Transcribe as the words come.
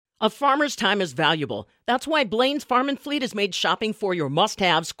A farmer's time is valuable. That's why Blaine's Farm and Fleet has made shopping for your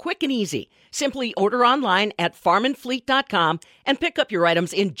must-haves quick and easy. Simply order online at farmandfleet.com and pick up your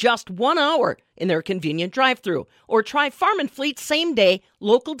items in just 1 hour in their convenient drive-thru. Or try Farm and Fleet's same-day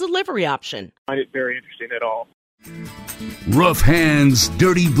local delivery option. I find it very interesting at all. Rough hands,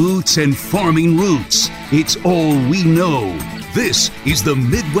 dirty boots, and farming roots. It's all we know. This is the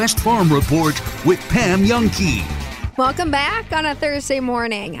Midwest Farm Report with Pam Youngkey. Welcome back on a Thursday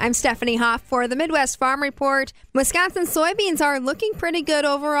morning. I'm Stephanie Hoff for the Midwest Farm Report. Wisconsin soybeans are looking pretty good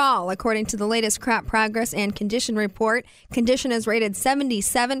overall, according to the latest crop progress and condition report. Condition is rated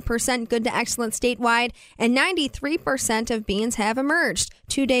 77% good to excellent statewide, and 93% of beans have emerged,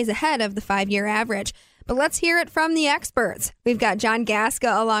 2 days ahead of the 5-year average. But let's hear it from the experts. We've got John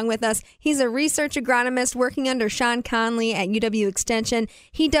Gaska along with us. He's a research agronomist working under Sean Conley at UW Extension.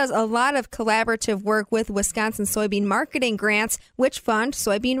 He does a lot of collaborative work with Wisconsin soybean marketing grants, which fund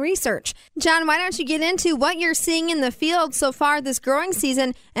soybean research. John, why don't you get into what you're seeing in the field so far this growing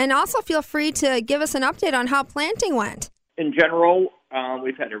season, and also feel free to give us an update on how planting went. In general,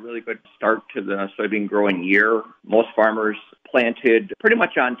 we've had a really good start to the soybean growing year. Most farmers planted pretty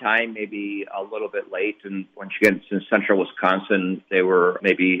much on time, maybe a little bit late. And once you get into central Wisconsin, they were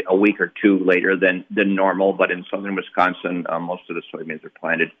maybe a week or two later than normal. But in southern Wisconsin, most of the soybeans are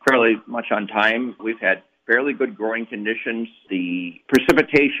planted fairly much on time. We've had fairly good growing conditions. The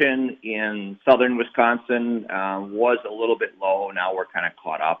precipitation in southern Wisconsin was a little bit low. Now we're kind of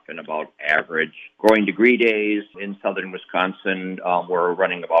caught up in about average. Growing degree days in southern Wisconsin were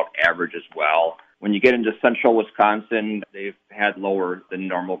running about average as well. When you get into central Wisconsin, they've had lower than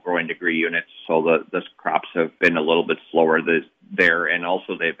normal growing degree units, so the crops have been a little bit slower there, and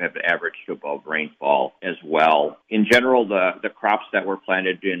also they've averaged above rainfall as well. In general, the crops that were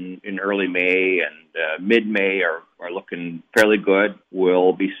planted in early May and mid-May are looking fairly good.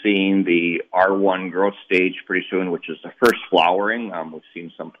 We'll be seeing the R1 growth stage pretty soon, which is the first flowering. We've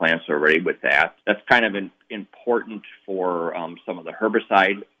seen some plants already with that. That's kind of important for some of the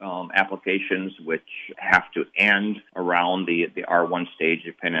herbicide applications, which have to end around the R1 stage,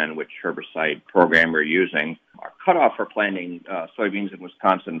 depending on which herbicide program you're using. Our cutoff for planting soybeans in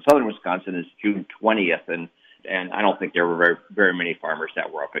Wisconsin, southern Wisconsin, is June 20th, and I don't think there were very, very many farmers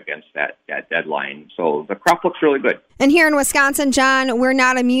that were up against that deadline. So the crop looks really good. And here in Wisconsin, John, we're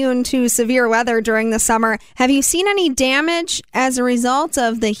not immune to severe weather during the summer. Have you seen any damage as a result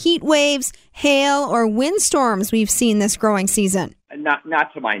of the heat waves, hail, or windstorms we've seen this growing season?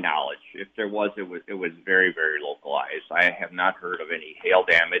 Not to my knowledge. If there was, it was very, very localized. I have not heard of any hail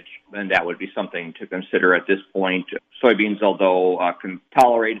damage, and that would be something to consider at this point. Soybeans, although can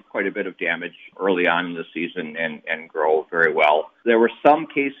tolerate quite a bit of damage early on in the season and grow very well. There were some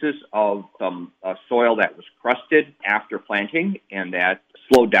cases of some soil that was crusted after planting, and that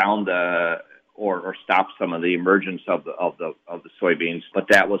slowed down or stopped some of the emergence of the soybeans, but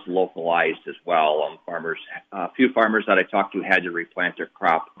that was localized as well. A few farmers that I talked to had to replant their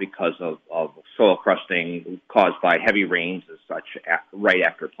crop because of soil crusting caused by heavy rains and such right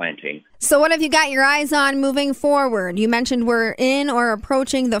after planting. So what have you got your eyes on moving forward? You mentioned we're in or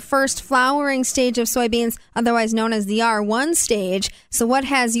approaching the first flowering stage of soybeans, otherwise known as the R1 stage. So what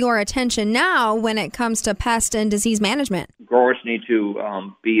has your attention now when it comes to pest and disease management? Growers need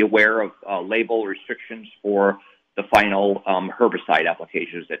to be aware of label restrictions for the final herbicide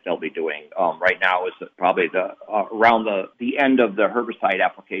applications that they'll be doing. Right now is probably around the end of the herbicide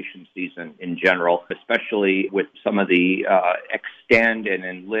application season in general, especially with some of the Extend and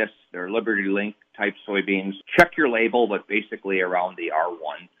Enlist or Liberty Link type soybeans. Check your label, but basically around the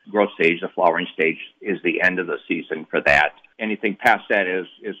R1 growth stage, the flowering stage, is the end of the season for that. Anything past that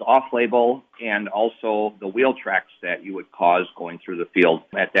is off-label, and also the wheel tracks that you would cause going through the field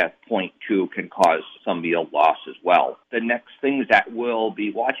at that point, too, can cause some yield loss as well. The next things that we'll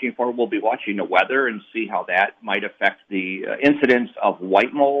be watching the weather and see how that might affect the incidence of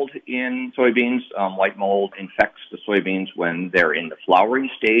white mold in soybeans. White mold infects the soybeans when they're in the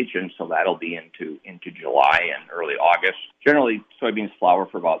flowering stage, and so that'll be into July and early August. Generally, soybeans flower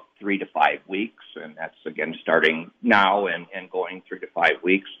for about 3 to 5 weeks, and that's, again, starting now and going 3 to 5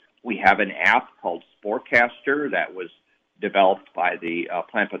 weeks. We have an app called Sporecaster that was developed by the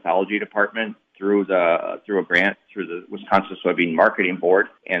plant pathology department through a grant through the Wisconsin Soybean Marketing Board,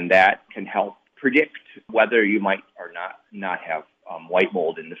 and that can help predict whether you might or not have white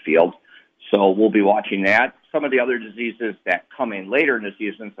mold in the field. So we'll be watching that. Some of the other diseases that come in later in the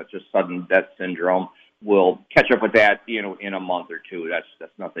season, such as sudden death syndrome, we'll catch up with that, in a month or two.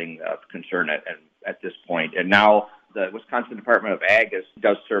 That's nothing of concern at this point. And now the Wisconsin Department of Ag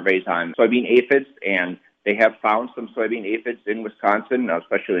does surveys on soybean aphids, and They have found some soybean aphids in Wisconsin,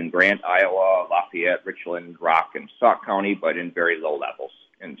 especially in Grant, Iowa, Lafayette, Richland, Rock, and Sauk County, but in very low levels.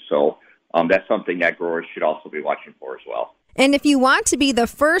 And so that's something that growers should also be watching for as well. And if you want to be the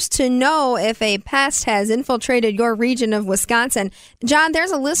first to know if a pest has infiltrated your region of Wisconsin, John,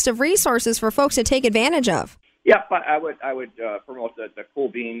 there's a list of resources for folks to take advantage of. Yeah, but I would promote the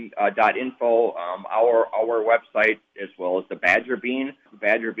coolbean.info, our website, as well as the Badger Bean. The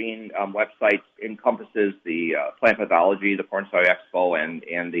Badger Bean website encompasses the plant pathology, the Corn Soy Expo, and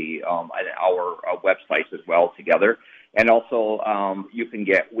our websites as well together. And also, you can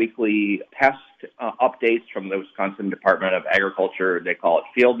get weekly pest updates from the Wisconsin Department of Agriculture. They call it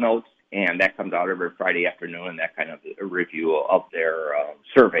Field Notes, and that comes out every Friday afternoon, that kind of a review of their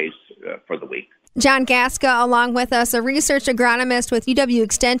surveys for the week. John Gaska, along with us, a research agronomist with UW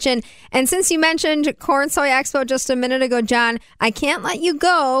Extension. And since you mentioned Corn Soy Expo just a minute ago, John, I can't let you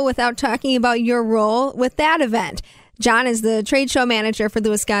go without talking about your role with that event. John is the trade show manager for the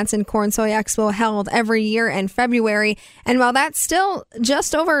Wisconsin Corn Soy Expo, held every year in February. And while that's still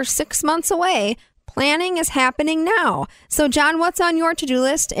just over 6 months away, planning is happening now. So, John, what's on your to-do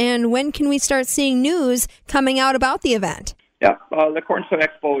list, and when can we start seeing news coming out about the event? Yeah, the Corn Soy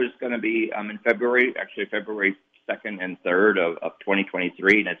Expo is going to be in February, actually February 2nd and 3rd of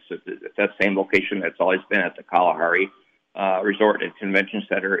 2023, and it's that same location that's always been at the Kalahari Resort and Convention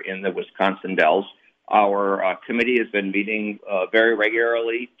Center in the Wisconsin Dells. Our committee has been meeting very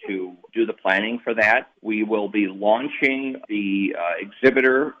regularly to do the planning for that. We will be launching the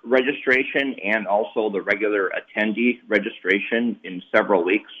exhibitor registration and also the regular attendee registration in several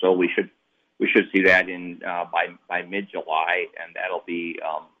weeks, so we should see that in by mid-July, and that'll be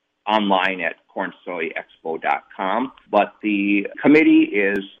online at cornsoyexpo.com. But the committee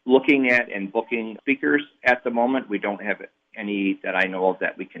is looking at and booking speakers at the moment. We don't have any that I know of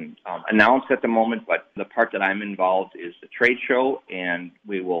that we can announce at the moment, but the part that I'm involved is the trade show, and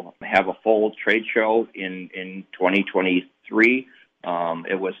we will have a full trade show in 2023.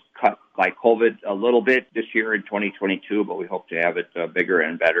 It was cut by COVID a little bit this year in 2022, but we hope to have it bigger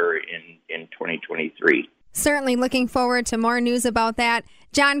and better in 2023. Certainly looking forward to more news about that.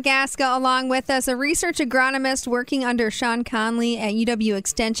 John Gaska, along with us, a research agronomist working under Sean Conley at UW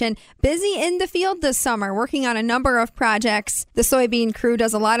Extension, busy in the field this summer, working on a number of projects. The soybean crew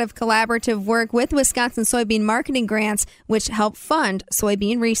does a lot of collaborative work with Wisconsin soybean marketing grants, which help fund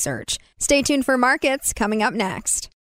soybean research. Stay tuned for markets coming up next.